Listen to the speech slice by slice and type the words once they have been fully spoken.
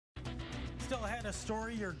Still ahead, a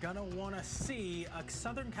story you're gonna want to see. A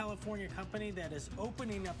Southern California company that is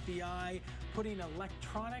opening up the eye, putting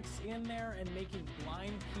electronics in there and making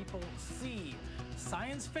blind people see.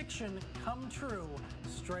 Science fiction come true.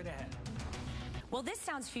 Straight ahead. Well, this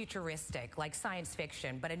sounds futuristic, like science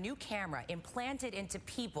fiction, but a new camera implanted into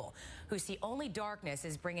people who see only darkness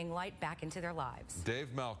is bringing light back into their lives. Dave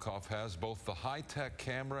Malkoff has both the high-tech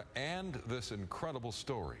camera and this incredible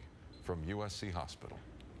story from USC Hospital.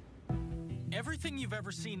 Everything you've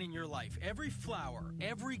ever seen in your life, every flower,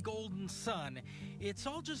 every golden sun, it's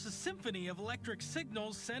all just a symphony of electric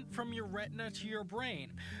signals sent from your retina to your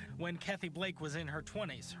brain. When Kathy Blake was in her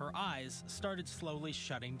 20s, her eyes started slowly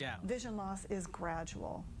shutting down. Vision loss is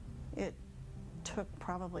gradual. It took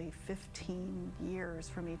probably 15 years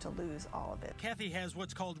for me to lose all of it. Kathy has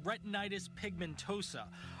what's called retinitis pigmentosa.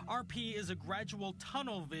 RP is a gradual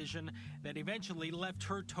tunnel vision that eventually left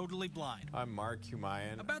her totally blind. I'm Mark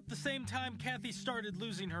Humayan. About the same time Kathy started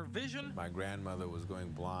losing her vision, My grandmother was going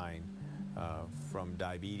blind from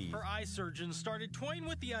diabetes. her eye surgeon started toying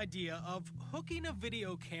with the idea of hooking a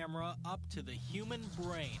video camera up to the human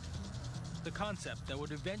brain. The concept that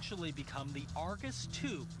would eventually become the Argus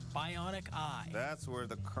II bionic eye. That's where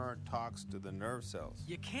the current talks to the nerve cells.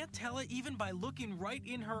 You can't tell it even by looking right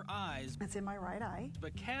in her eyes, It's in my right eye.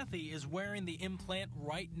 but Kathy is wearing the implant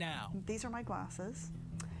right now. These are my glasses.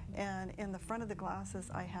 And in the front of the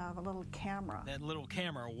glasses, I have a little camera. That little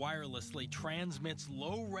camera wirelessly transmits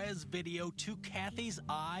low-res video to Kathy's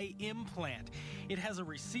eye implant. It has a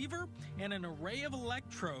receiver and an array of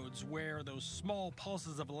electrodes where those small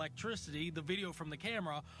pulses of electricity, the video from the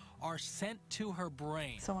camera, are sent to her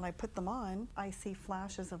brain. So when I put them on, I see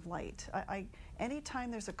flashes of light.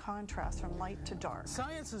 Anytime there's a contrast from light to dark.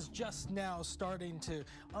 Science is just now starting to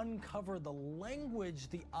uncover the language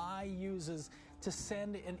the eye uses to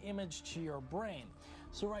send an image to your brain.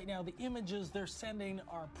 So right now, the images they're sending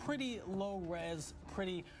are pretty low-res,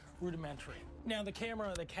 pretty rudimentary. Now, the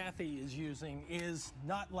camera that Kathy is using is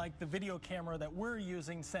not like the video camera that we're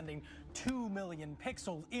using, sending 2 million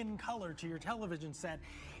pixels in color to your television set.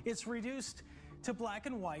 It's reduced to black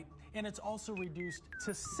and white, and it's also reduced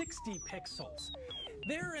to 60 pixels.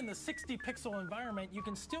 There in the 60 pixel environment, you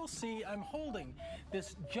can still see I'm holding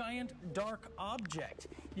this giant dark object.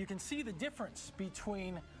 You can see the difference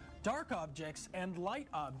between dark objects and light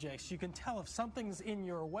objects. You can tell if something's in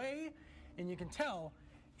your way, and you can tell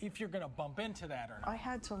if you're gonna bump into that or not. I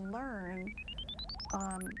had to learn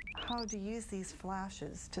how to use these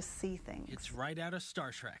flashes to see things. It's right out of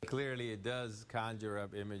Star Trek. Clearly, it does conjure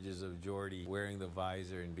up images of Geordi wearing the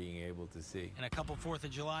visor and being able to see. And a couple 4th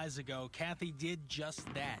of Julys ago, Kathy did just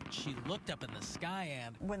that. She looked up in the sky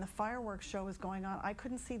and When the fireworks show was going on, I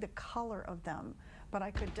couldn't see the color of them, but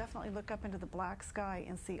I could definitely look up into the black sky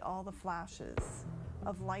and see all the flashes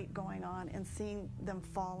of light going on and seeing them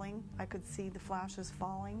falling. I could see the flashes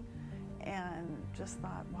falling and just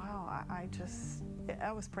thought, wow,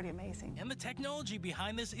 that was pretty amazing. And the technology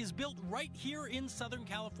behind this is built right here in Southern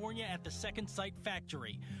California at the Second Sight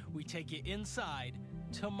factory. We take you inside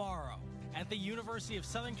tomorrow at the University of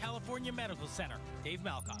Southern California Medical Center. Dave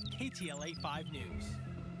Malkoff, KTLA 5 News.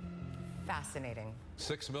 Fascinating.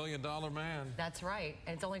 $6 million man. That's right.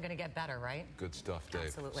 And it's only going to get better, right? Good stuff, Dave.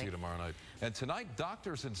 Absolutely. See you tomorrow night. And tonight,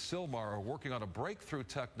 doctors in Sylmar are working on a breakthrough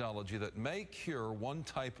technology that may cure one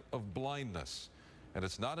type of blindness. And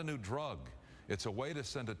it's not a new drug. It's a way to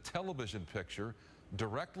send a television picture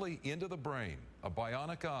directly into the brain, a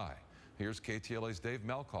bionic eye. Here's KTLA's Dave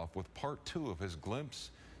Malkoff with part 2 of his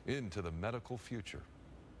glimpse into the medical future.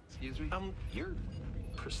 Excuse me? Your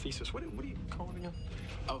prosthesis, what do you call it again?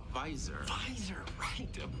 A visor. Visor, right,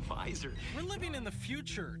 a visor. We're living in the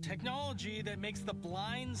future. Technology that makes the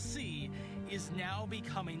blind see is now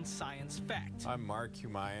becoming science fact. I'm Mark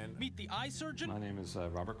Humayan. Meet the eye surgeon, My name is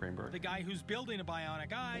Robert Greenberg. the guy who's building a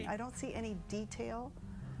bionic eye, I don't see any detail,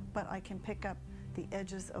 but I can pick up the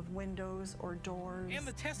edges of windows or doors. and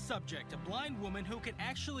the test subject, a blind woman who can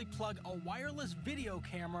actually plug a wireless video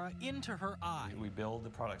camera into her eye. We build the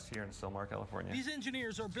products here in Sylmar, California. These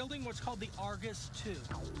engineers are building what's called the Argus II.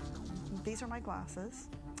 These are my glasses.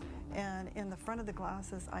 And in the front of the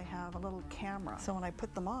glasses, I have a little camera. So when I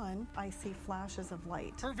put them on, I see flashes of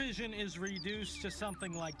light. Her vision is reduced to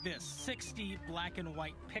something like this, 60 black and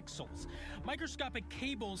white pixels. Microscopic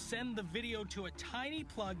cables send the video to a tiny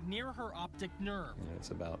plug near her optic nerve. Yeah,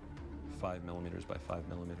 it's about 5 millimeters by 5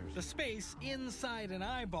 millimeters. The space inside an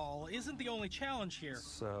eyeball isn't the only challenge here.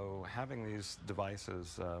 So having these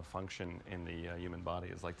devices function in the human body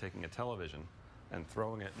is like taking a television and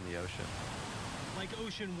throwing it in the ocean. Like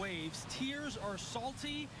ocean waves, tears are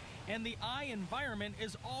salty and the eye environment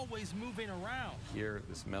is always moving around. Here,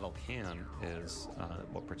 this metal can is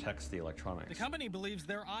what protects the electronics. The company believes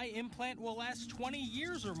their eye implant will last 20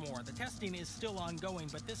 years or more. The testing is still ongoing,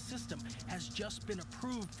 but this system has just been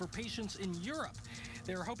approved for patients in Europe.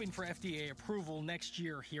 They're hoping for FDA approval next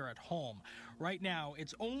year here at home. Right now,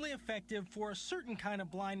 it's only effective for a certain kind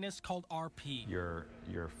of blindness called RP. Your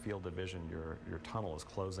field of vision, your tunnel is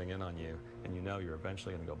closing in on you, and you know you're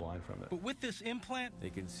eventually going to go blind from it. But with this implant, They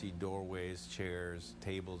can see doorways, chairs,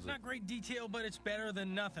 tables. not great detail, but it's better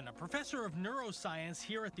than nothing. A professor of neuroscience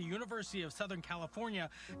here at the University of Southern California,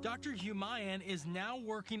 Dr. Humayun, is now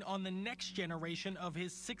working on the next generation of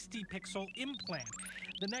his 60-pixel implant.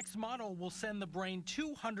 The next model will send the brain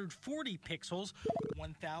 240 pixels,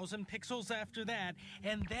 1,000 pixels after that,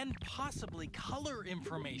 and then possibly color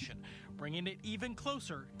information, bringing it even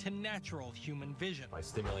closer to natural human vision. By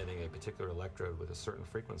stimulating a particular electrode with a certain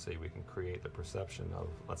frequency, we can create the perception of,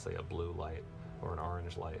 let's say, a blue light or an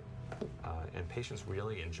orange light. And patients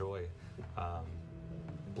really enjoy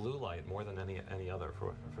blue light more than any other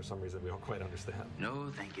for some reason we don't quite understand.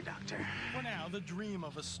 No, thank you, doctor. For now, the dream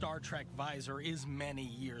of a Star Trek visor is many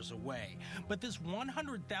years away. But this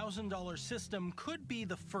 $100,000 system could be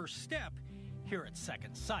the first step here at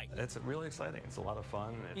Second Sight. It's really exciting. It's a lot of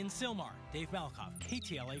fun. In Sylmar, Dave Malkoff,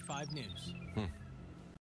 KTLA 5 News.